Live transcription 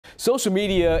Social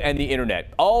media and the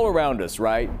internet all around us,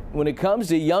 right? When it comes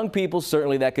to young people,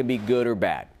 certainly that can be good or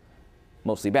bad.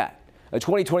 Mostly bad. A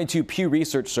 2022 Pew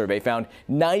Research survey found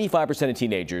 95% of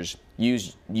teenagers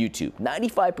use YouTube.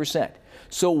 95%.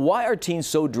 So why are teens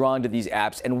so drawn to these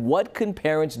apps, and what can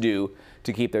parents do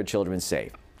to keep their children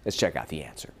safe? Let's check out the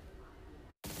answer.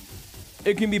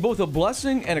 It can be both a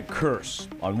blessing and a curse.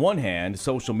 On one hand,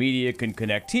 social media can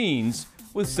connect teens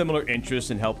with similar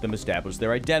interests and help them establish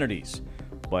their identities.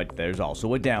 But there's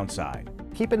also a downside.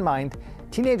 Keep in mind,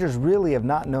 teenagers really have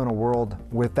not known a world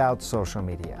without social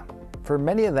media. For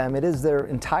many of them, it is their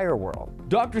entire world.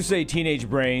 Doctors say teenage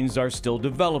brains are still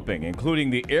developing, including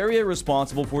the area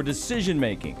responsible for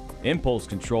decision-making, impulse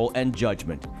control, and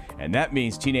judgment. And that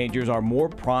means teenagers are more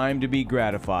primed to be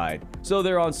gratified, so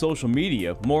they're on social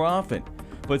media more often.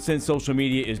 But since social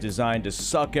media is designed to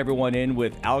suck everyone in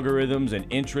with algorithms and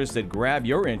interests that grab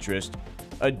your interest,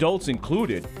 adults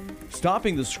included,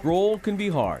 stopping the scroll can be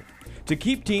hard. To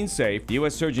keep teens safe, the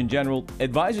U.S. Surgeon General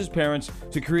advises parents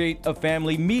to create a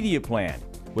family media plan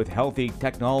with healthy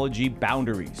technology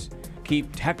boundaries.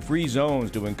 Keep tech-free zones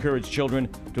to encourage children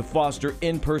to foster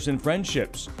in-person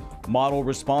friendships. Model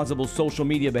responsible social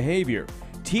media behavior.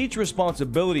 Teach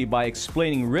responsibility by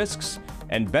explaining risks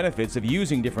and benefits of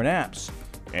using different apps.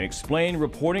 And explain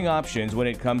reporting options when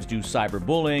it comes to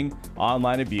cyberbullying,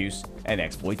 online abuse, and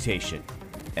exploitation.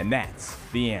 And that's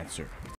the answer.